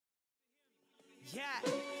Yeah,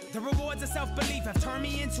 the rewards of self-belief have turned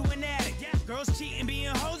me into an addict. Yeah, girls cheating, being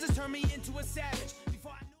hoes has turned me into a savage.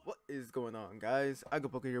 What is going on, guys?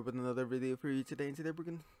 Igopoker here with another video for you today, and today we're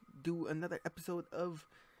gonna do another episode of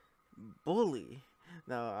Bully.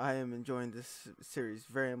 Now, I am enjoying this series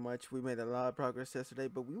very much. We made a lot of progress yesterday,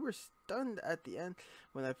 but we were stunned at the end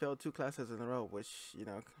when I failed 2 classes in a row, which, you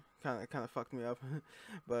know, kind of fucked me up.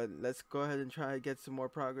 But let's go ahead and try to get some more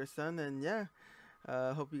progress done, and yeah.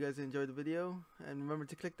 Hope you guys enjoyed the video, and remember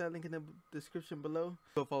to click that link in the description below.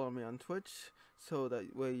 Go follow me on Twitch, so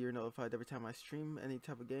that way you're notified every time I stream any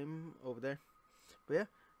type of game over there. But yeah,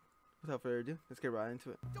 without further ado, let's get right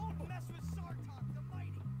into it. Don't mess with Sartok, the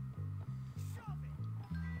mighty. Shove it.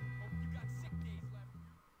 Oh, you got sick days left.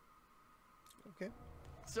 Okay.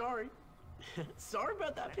 Sorry. Sorry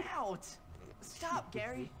about that. Out. Stop,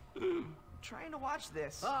 Gary. Trying to watch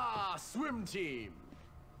this. Ah, swim team.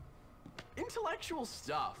 Intellectual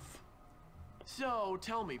stuff. So,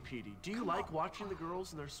 tell me, Petey, do you like watching the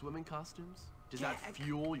girls in their swimming costumes? Does that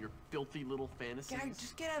fuel your filthy little fantasies? Gary,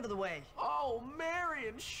 just get out of the way. Oh,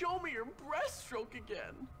 Marion, show me your breaststroke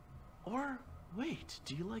again. Or, wait,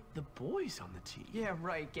 do you like the boys on the team? Yeah,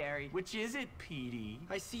 right, Gary. Which is it, Petey?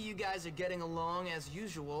 I see you guys are getting along as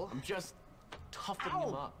usual. I'm just toughening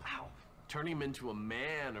him up. Ow. Turning him into a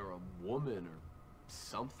man or a woman or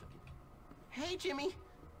something. Hey, Jimmy.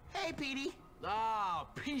 Hey, Petey. Ah,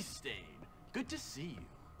 Peace Stain. Good to see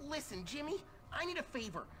you. Listen, Jimmy, I need a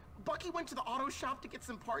favor. Bucky went to the auto shop to get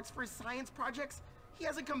some parts for his science projects. He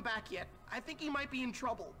hasn't come back yet. I think he might be in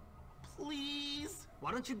trouble. Please?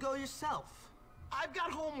 Why don't you go yourself? I've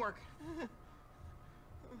got homework.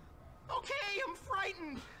 Okay, I'm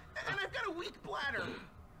frightened. And I've got a weak bladder.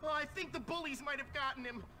 Oh, I think the bullies might have gotten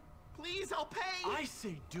him. Please, I'll pay. I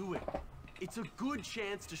say do it. It's a good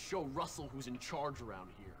chance to show Russell who's in charge around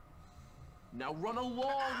here. Now run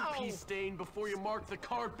along, Peace Stain, before you mark the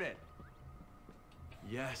carpet.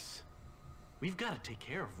 Yes. We've got to take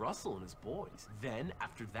care of Russell and his boys. Then,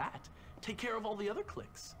 after that, take care of all the other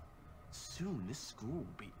cliques. Soon, this school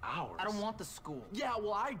will be ours. I don't want the school. Yeah,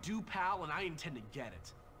 well, I do, pal, and I intend to get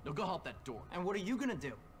it. Now go help that door. And what are you gonna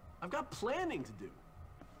do? I've got planning to do.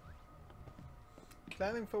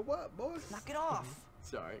 Planning for what, boys? Knock it off.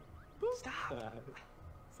 Sorry. Stop.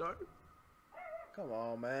 Sorry. Come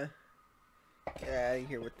on, man. Get out of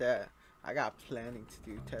here with that. I got planning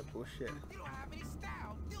to do type bullshit. You don't have any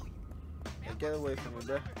style, do you? Hey, get away from me,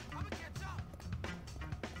 bro. I'm gonna catch up.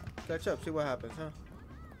 Catch up, see what happens, huh?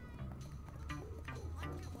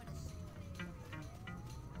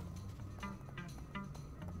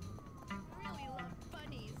 Really love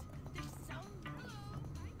bunnies. They're so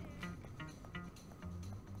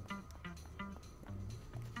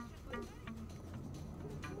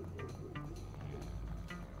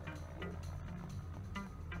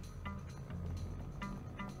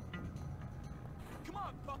Come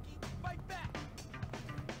on, Bucky, fight back.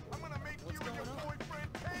 I'm gonna make you and your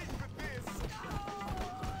boyfriend pay for this.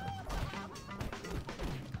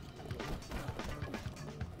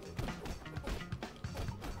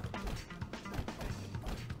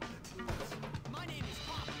 My name is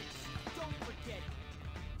Hopkins. Don't forget it.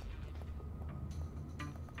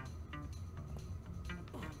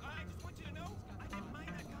 I just want you to know I didn't mind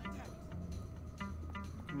that contact.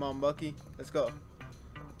 Come on, Bucky. Let's go.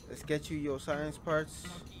 Let's get you your science parts.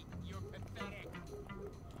 Bucky, you're pathetic.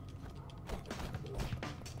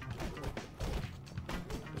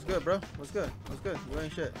 What's good, bro? What's good? What's good? You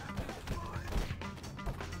ain't shit.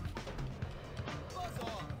 Buzz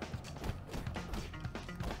off.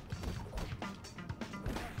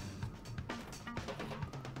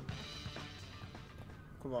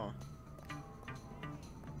 Come on.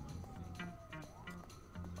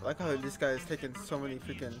 I like how this guy is taking so many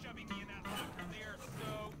freaking. They're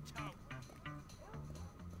so tough.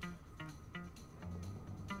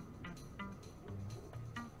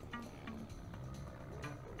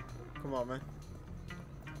 Come on, man.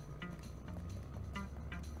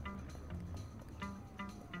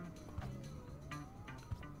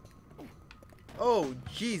 Oh,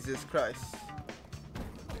 Jesus Christ.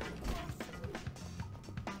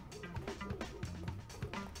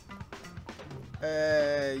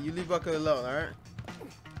 Hey, you leave Bucky alone, alright?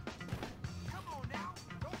 Come on now.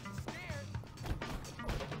 Don't be scared.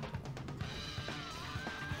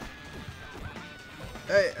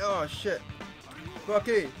 Hey, oh shit.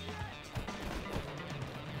 Bucky.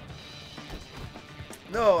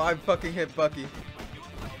 No, I fucking hit Bucky.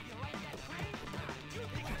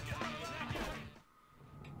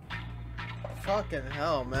 Fucking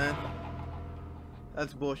hell, man.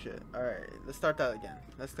 That's bullshit. Alright, let's start that again.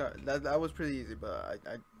 Let's start. That was pretty easy, but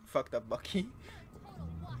I fucked up Bucky. total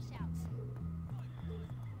washouts.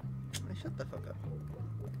 Shut the fuck up.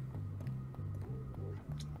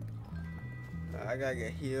 I gotta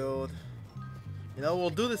get healed. You know, we'll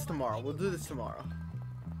do this tomorrow. We'll do this tomorrow.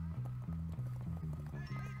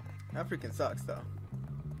 That freaking sucks, though.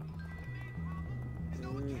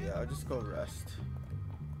 Yeah, I'll just go rest.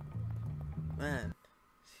 Man.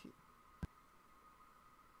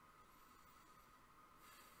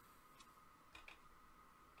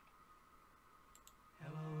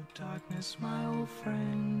 Hello, darkness, my old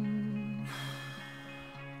friend.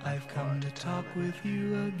 I've come to talk with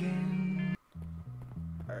you again.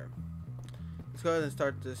 Alright. Let's go ahead and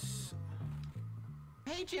start this.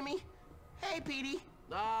 Hey, Jimmy. Hey, Petey.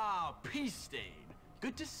 Ah, Peace Stain.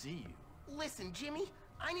 Good to see you. Listen, Jimmy,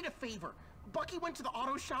 I need a favor. Bucky went to the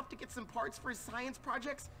auto shop to get some parts for his science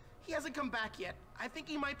projects. He hasn't come back yet. I think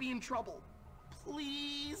he might be in trouble.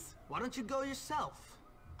 Please? Why don't you go yourself?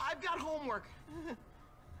 I've got homework.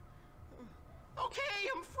 Okay,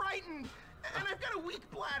 I'm frightened. And I've got a weak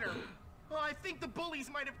bladder. Oh, I think the bullies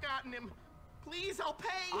might have gotten him. Please, I'll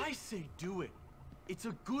pay. I say do it. It's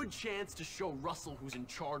a good chance to show Russell who's in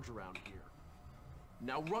charge around here.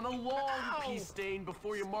 Now run along, Ow. Peace Stain,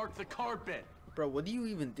 before you mark the carpet. Bro, what do you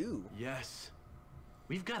even do? Yes.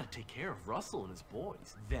 We've got to take care of Russell and his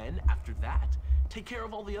boys. Then, after that, take care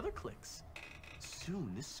of all the other cliques.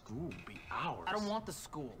 Soon, this school will be ours. I don't want the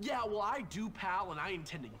school. Yeah, well, I do, pal, and I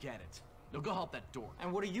intend to get it. Now go help that door.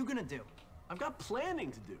 And what are you gonna do? I've got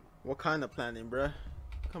planning to do. What kind of planning, bruh?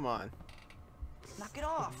 Come on. Knock it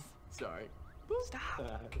off. Sorry.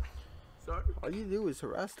 Stop. Sorry. All you do is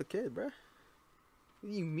harass the kid, bruh. What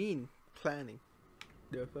do you mean, planning?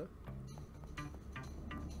 The fuck?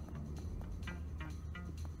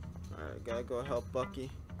 Alright, gotta go help Bucky.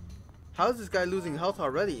 How's this guy losing health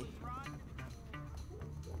already?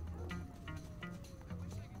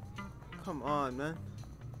 Come on, man.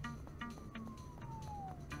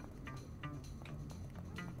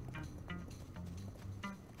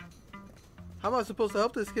 How am I supposed to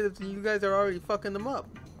help this kid if you guys are already fucking them up?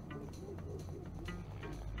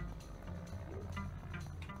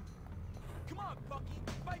 Come on, Bucky,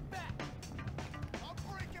 fight back. I'll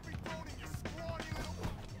break every bone in your scrawny little...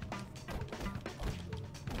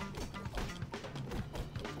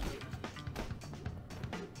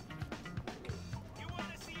 You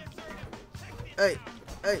wanna see a sort of... Check this Hey, out.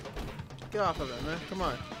 hey, get off of it, man. Come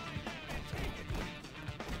on.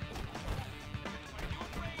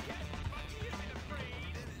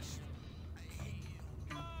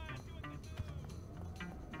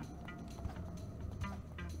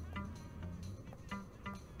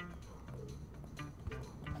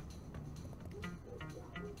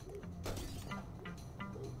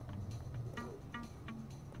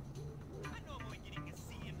 I know I'm only getting a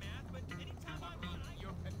C in math, but anytime I'm on,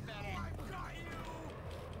 you're pathetic. I've got you!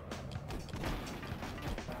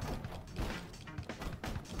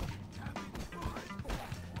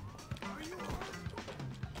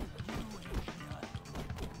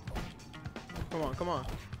 Come on, come on.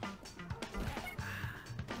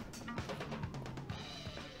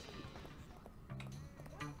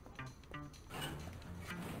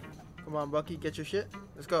 Come on, Bucky, get your shit.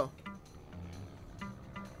 Let's go.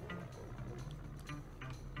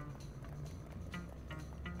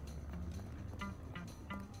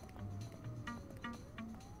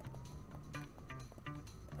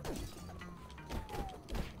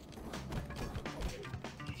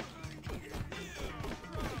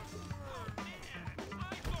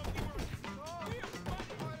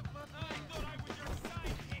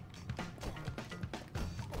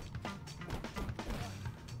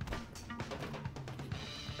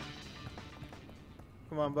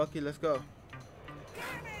 Come on, Bucky, let's go.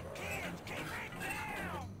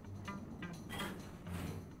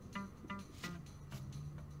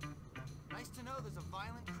 Nice to know there's a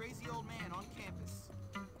violent, crazy old man on campus.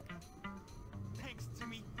 Thanks,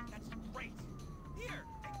 Timmy. That's great. Here,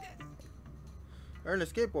 take this. Earn a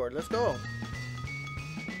skateboard, let's go.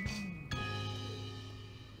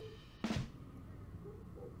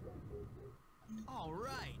 All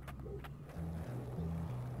right.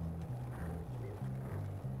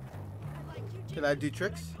 Can I do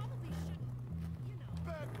tricks?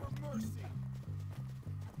 Beg for mercy.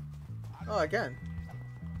 Oh, I can.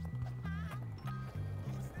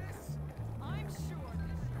 Who's this? I'm sure.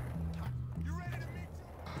 You ready to meet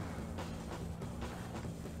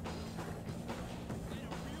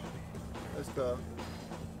Let's go.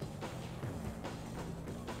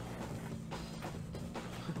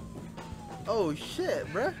 Oh shit,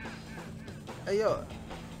 bruh. Hey yo.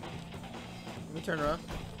 Let me turn around.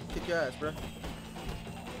 Kick your ass, bruh.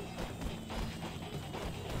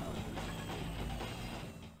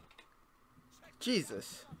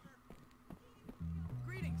 Jesus.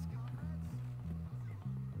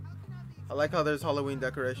 I like how there's Halloween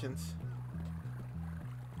decorations.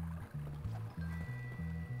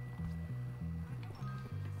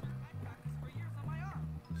 For years on my arm.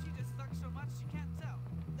 She just sucks so much she can't tell.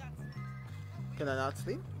 That's Can I not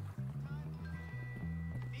sleep?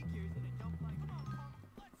 figures and it don't like. Come on,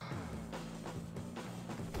 let's.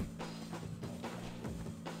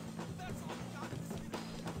 That's all we got in this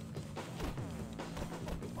video.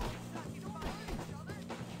 Suck it, don't hurt each other.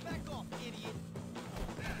 Back off, idiot.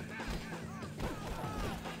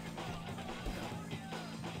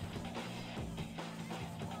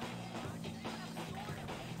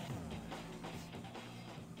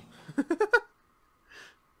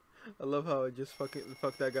 I love how I just fuck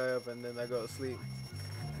that guy up and then I go to sleep.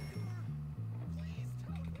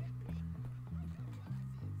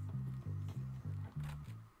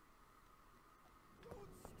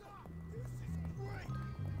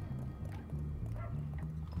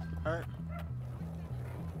 Alright.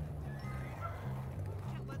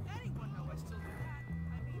 Can't let anyone know I still do that.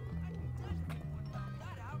 I mean, I'd be dead if anyone found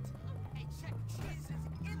that out. Hey, check cheese is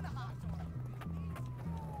in the hot dog.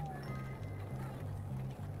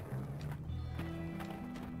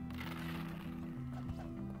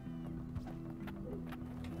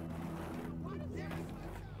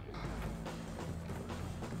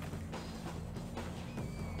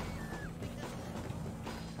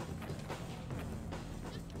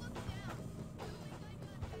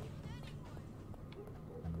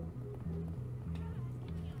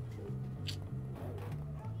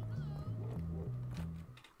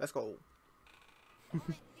 Let's go.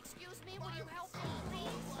 Excuse me, will you help me,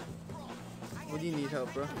 please? What do you need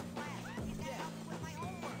help, bro?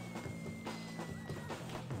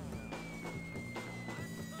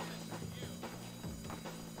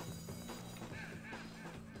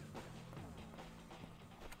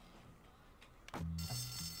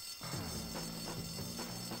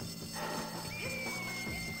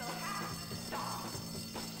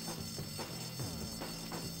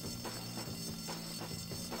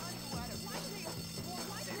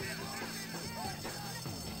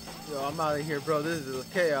 Yo, I'm out of here, bro. This is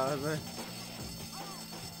chaos, man.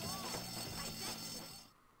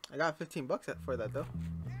 I got 15 bucks for that, though.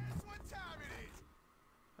 Guess what time it is?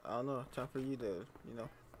 I don't know. Time for you to, you know.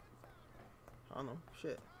 I don't know.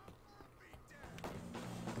 Shit.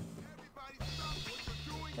 Everybody stop what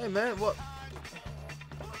you're doing. Hey, man. What?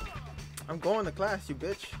 I'm going to class, you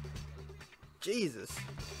bitch. Jesus.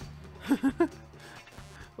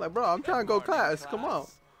 Like, bro, I'm trying to go to class. Come on.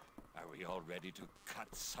 Are we all ready to cut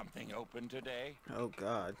something open today? Oh,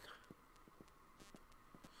 God.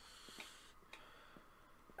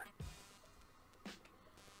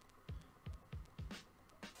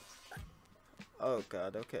 Oh,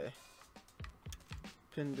 God. Okay.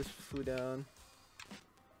 Pin this food down.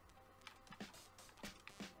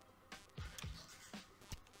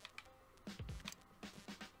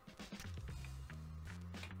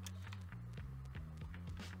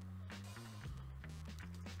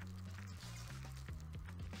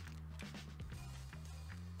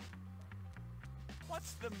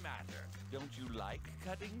 What's the matter? Don't you like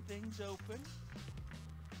cutting things open?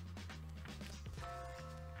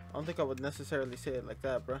 I don't think I would necessarily say it like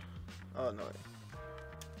that, bro. Oh, no.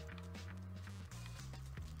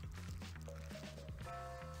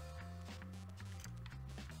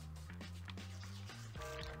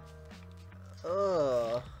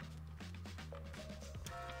 Ugh.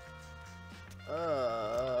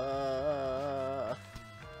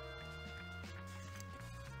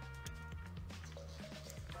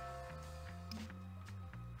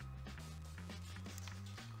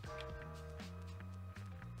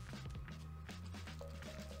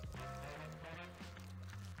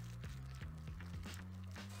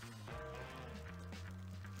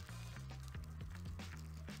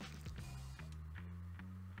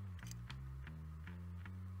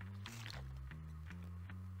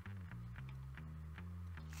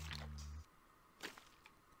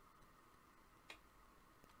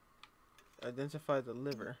 Identify the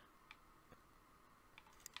liver.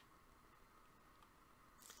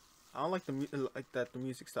 I don't like the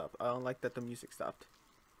music stopped. I don't like that the music stopped.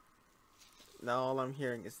 Now all I'm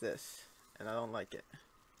hearing is this, and I don't like it.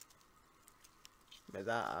 Me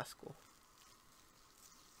da asco.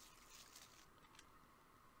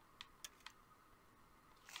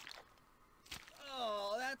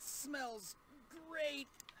 Oh, that smells great.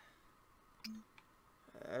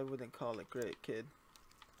 I wouldn't call it great, kid.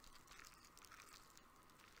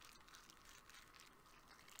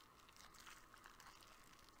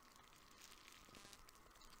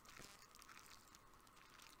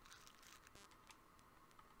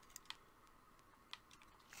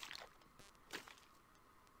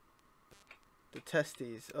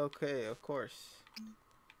 testes. Okay, of course.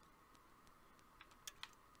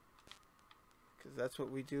 Because that's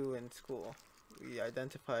what we do in school. We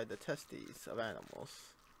identify the testes of animals.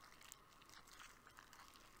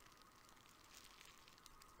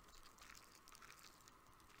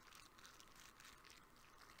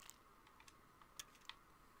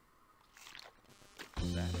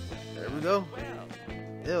 There we go.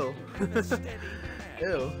 Ew. Ew.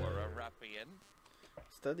 For a ruffian.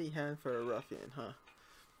 Steady hand for a ruffian, huh?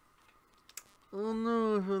 Oh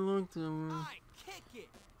no, if I looked at him. Alright, kick it.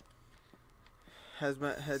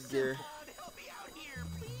 Hazmat headgear. Help me out here,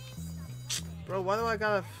 please. Bro, why do I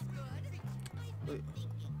gotta... Wait.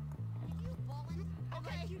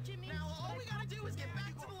 Okay, now all we gotta do is get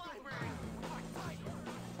back to the library.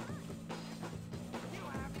 You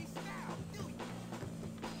don't have any style, do you?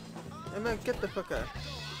 Hey man, get the fuck out.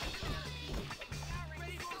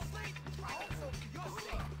 Ready to go sleep? Also, you're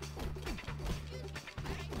safe.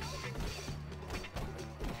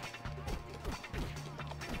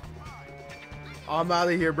 I'm out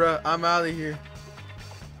of here, bro. I'm out of here.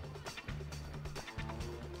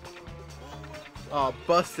 Oh,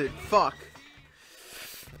 busted. Fuck.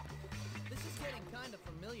 This is getting kind of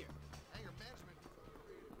familiar.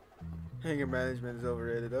 Hanger management is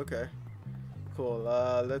overrated. Okay. Cool.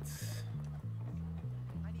 Let's...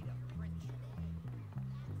 I need a French.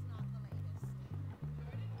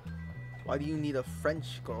 Why do you need a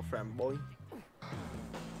French girlfriend, boy? You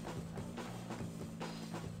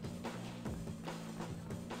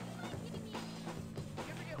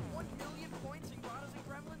ever get 1 million points in Grottos and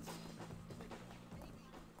Gremlins?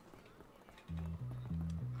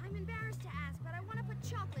 I'm embarrassed to ask, but I want to put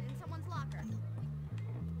chocolate in someone's locker.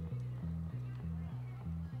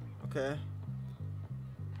 Okay.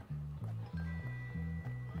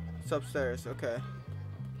 It's upstairs. Okay.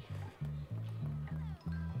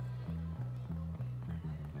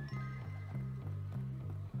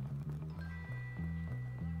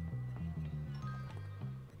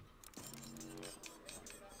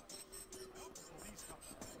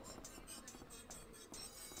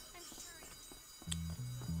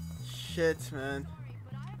 Shit, man. Sorry,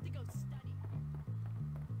 but I have to go study.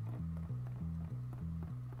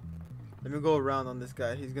 Let me go around on this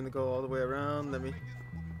guy. He's gonna go all the way around. Let me...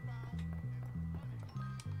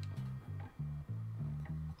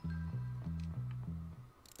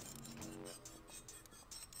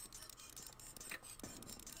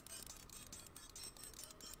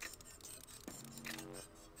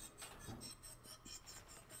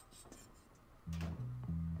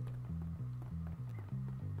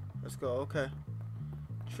 Let's go. Okay.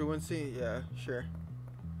 Truancy? Yeah, sure.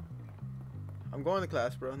 I'm going to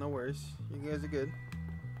class, bro. No worries. You guys are good.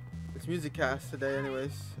 It's music cast today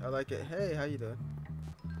anyways. I like it. Hey, how you doing?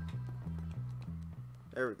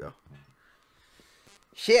 There we go.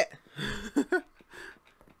 Shit!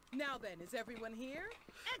 Now then, is everyone here?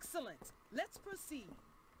 Excellent. Let's proceed.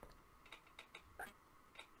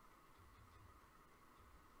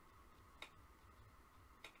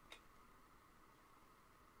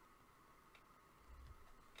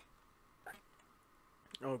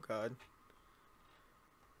 Oh god.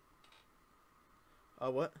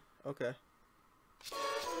 What? Okay.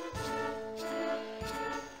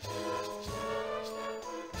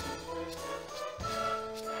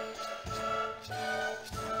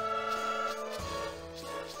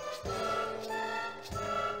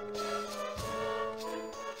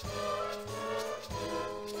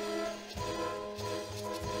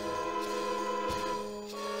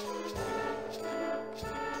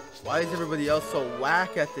 Why is everybody else so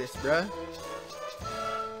whack at this, bruh?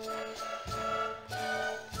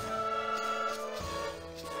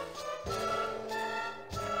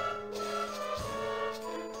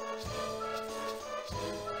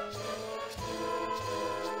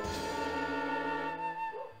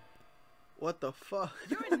 What the fuck?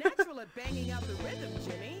 You're a natural at banging out the rhythm,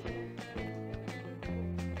 Jimmy.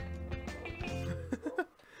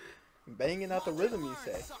 Banging out the rhythm, you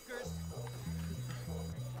say? Suckers.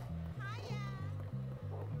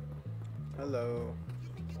 Hello. You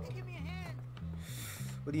think you can give me a hand?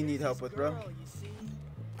 What do you need help with, bro? Girl, you see.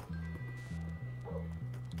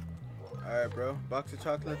 Alright, bro. Box of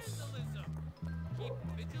chocolates. Keep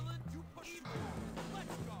vigilant, you push through.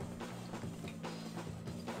 Let's go.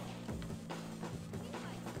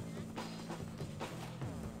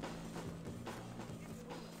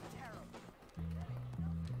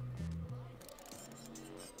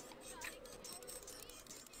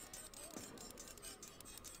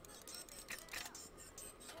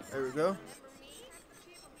 There we go.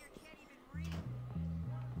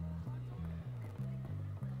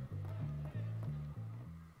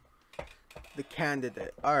 The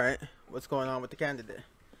candidate. Alright. What's going on with the candidate?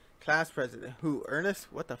 Class president. Who? Ernest?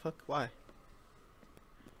 What the fuck? Why?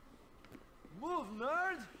 Move,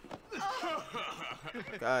 nerd!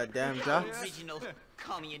 God damn, Doc. Original.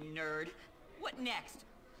 Call me a nerd. What next?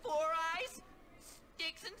 4 eyes?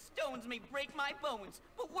 Sticks and stones may break my bones,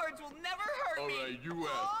 but words will never hurt me. Alright, you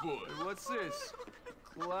ask boy. What's this?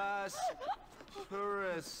 Class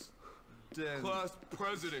president. Class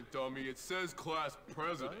president, dummy. It says class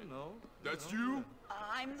president. I know. That's you?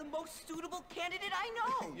 I'm the most suitable candidate I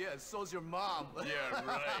know. Yeah, so's your mom. Yeah,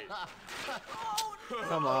 right. Oh, no.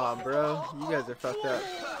 Come on, bro. You guys are fucked up.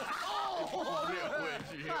 Yeah, wait,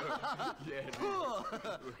 yeah,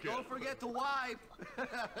 dude. Don't forget to wipe.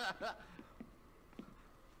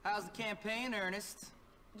 How's the campaign, Ernest?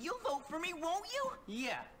 You'll vote for me, won't you?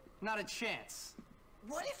 Yeah, not a chance.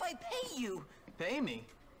 What if I pay you? Pay me?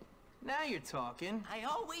 Now you're talking. I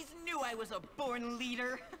always knew I was a born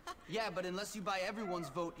leader. Yeah, but unless you buy everyone's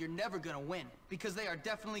vote, you're never gonna win. Because they are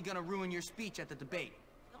definitely gonna ruin your speech at the debate.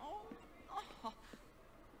 Oh,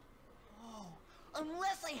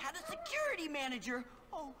 unless I had a security manager.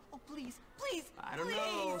 Oh, please, please, I don't please,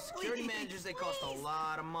 know. Security please, managers, they cost a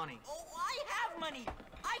lot of money. Oh, I have money.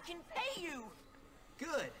 I can pay you.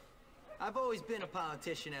 Good. I've always been a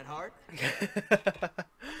politician at heart.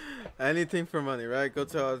 Anything for money, right? Go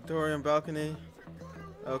to auditorium balcony.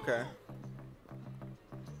 Okay.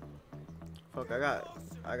 Fuck, I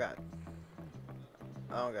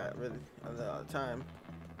don't got really a lot of time.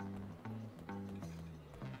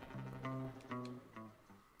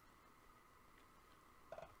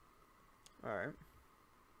 Alright.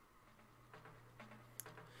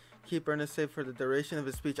 Keep Ernest safe for the duration of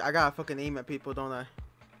his speech. I gotta fucking aim at people, don't I?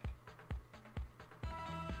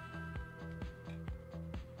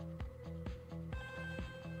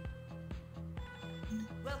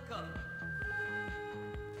 Welcome.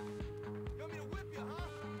 You want me to whip you, huh?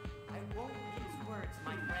 I won't mince words,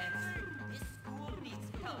 my friends. This school needs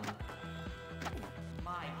help.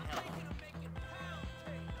 My help.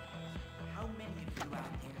 How many of you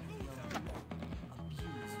out there feel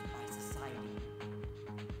abused by society?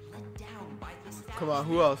 Let down by the establishment? Come on,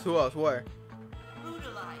 who else? Who else? Where?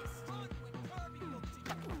 Brutalized.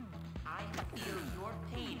 I feel your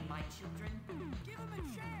pain, my children. Give him a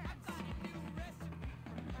chance.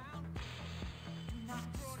 Do not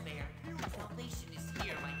despair. Salvation is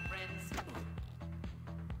here, my friends.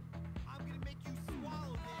 I'm gonna make you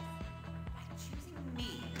swallow this. By choosing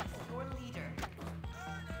me as your leader,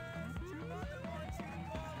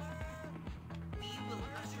 we will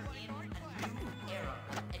usher in a new era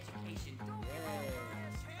of education.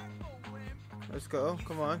 Let's go.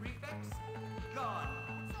 Come on. Prefects, gone.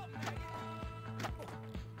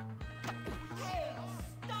 Hey,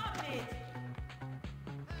 stop it!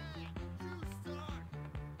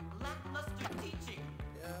 Lackluster teaching,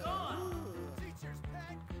 gone. Teacher's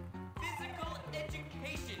pet. Physical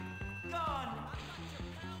education, gone.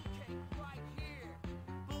 Right here.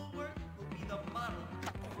 Bulwark will be the model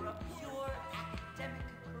for a pure academic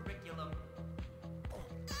curriculum.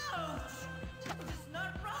 Ouch! This is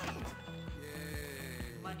not right!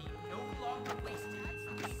 Money no longer wasted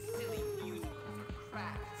on these silly musicals or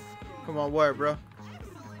crafts. Come on, where, bro?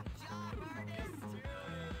 Excellent job, Ernest.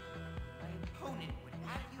 My opponent would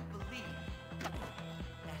have you believe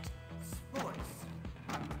that sports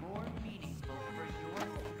are more meaningful for your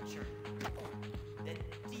future than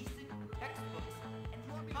decent textbooks and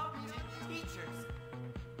competent teachers.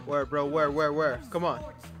 Where, bro? Where? Come on.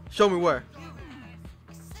 Show me where.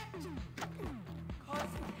 Except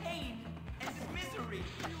cause pain and misery.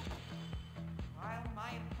 While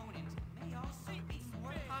my opponent may also be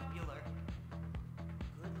more popular,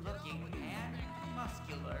 good-looking and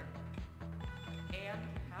muscular, and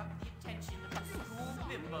have the attention of the school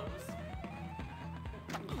bimbos,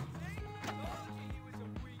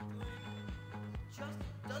 just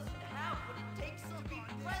doesn't have what it takes to be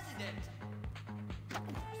president.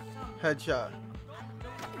 Headshot. I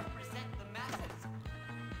don't represent the masses.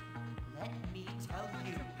 Let me tell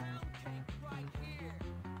you,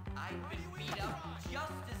 I've been beat up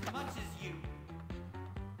just as much as you.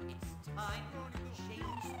 It's time to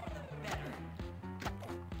change for the better. A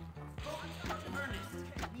vote for Ernest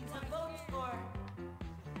means a vote for...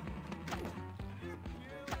 You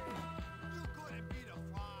couldn't beat a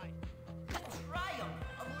fly. the triumph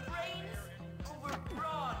of brains over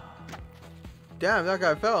brawn. Damn, that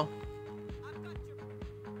guy fell.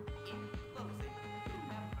 In closing,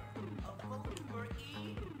 remember, a vote for E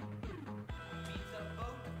means a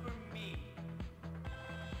vote for me.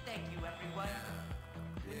 Thank you, everyone.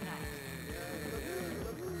 Good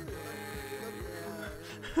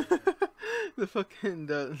night. The fucking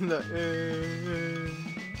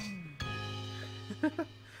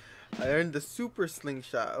I earned the super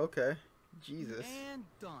slingshot. Okay, Jesus. And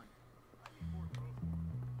done.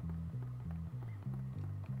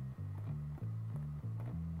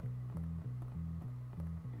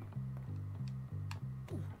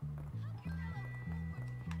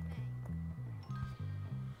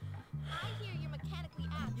 I hear you're mechanically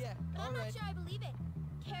apt. Yeah, But I'm all not right. sure I believe it.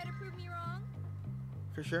 Care to prove me wrong?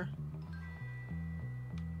 For sure.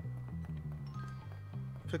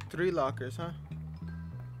 Took 3 lockers, huh?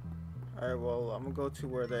 Alright, well, I'm gonna go to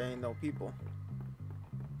where there ain't no people.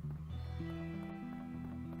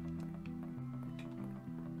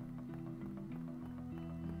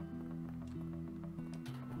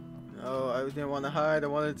 No, I didn't want to hide. I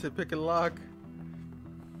wanted to pick a lock.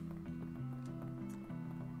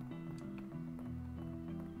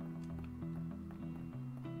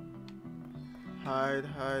 Hide,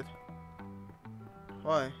 hide.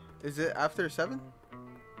 Why? Is it after 7?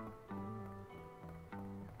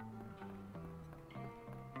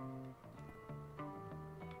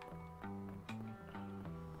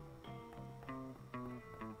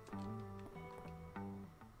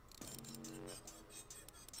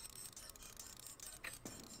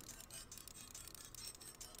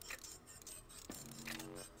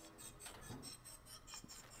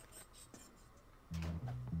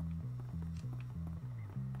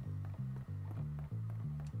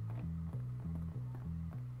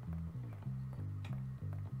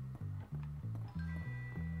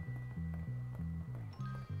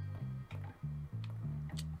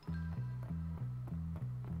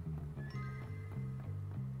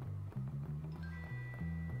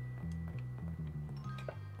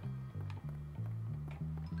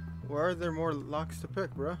 Where are there more locks to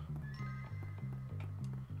pick, bro?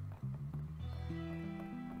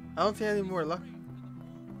 I don't see any more luck.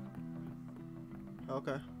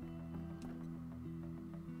 Okay.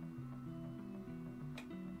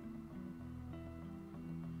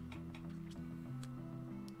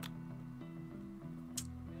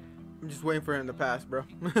 I'm just waiting for him to pass, bro.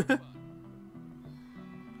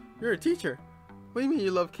 You're a teacher. What do you mean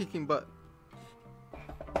you love kicking butt?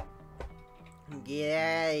 Get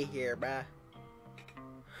out of here, bruh.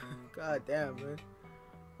 God damn, man.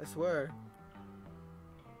 I swear.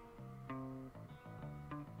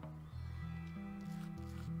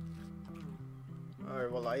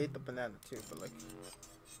 Alright, well, I ate the banana too, but like.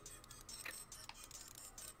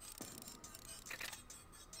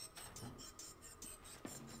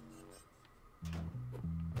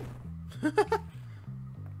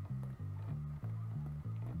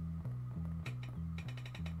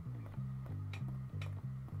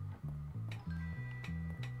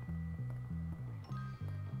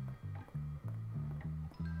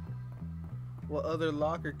 What other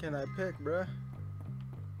locker can I pick, bruh?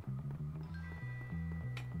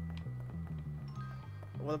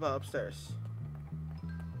 What about upstairs?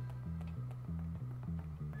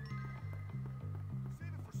 Save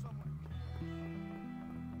it for someone.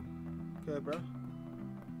 Okay, bro.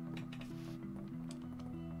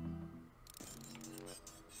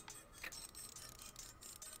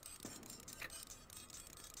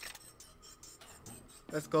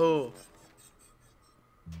 Let's go.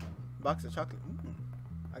 Box of chocolate.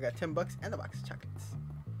 I got $10 and a box of chocolates.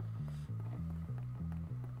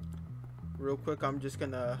 Real quick, I'm just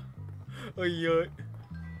gonna. Oh yeah.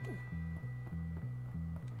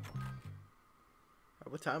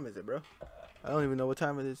 What time is it, bro? I don't even know what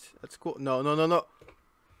time it is. That's cool. No, no, no, no.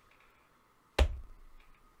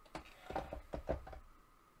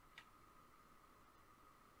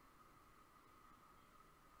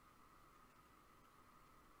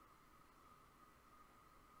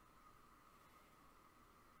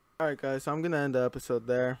 Alright guys, so I'm gonna end the episode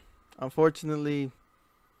there. Unfortunately,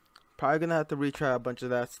 probably gonna have to retry a bunch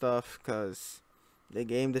of that stuff because the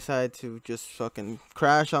game decided to just fucking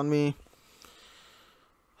crash on me.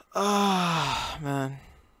 Ah, man.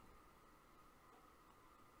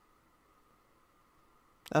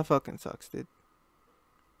 That fucking sucks, dude.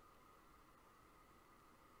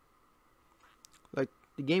 Like,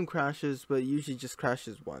 the game crashes, but it usually just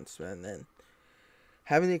crashes once, man. And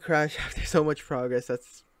having it crash after so much progress,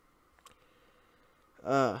 that's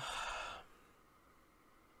it's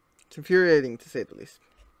infuriating to say the least.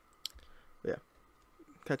 But yeah,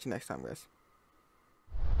 catch you next time, guys.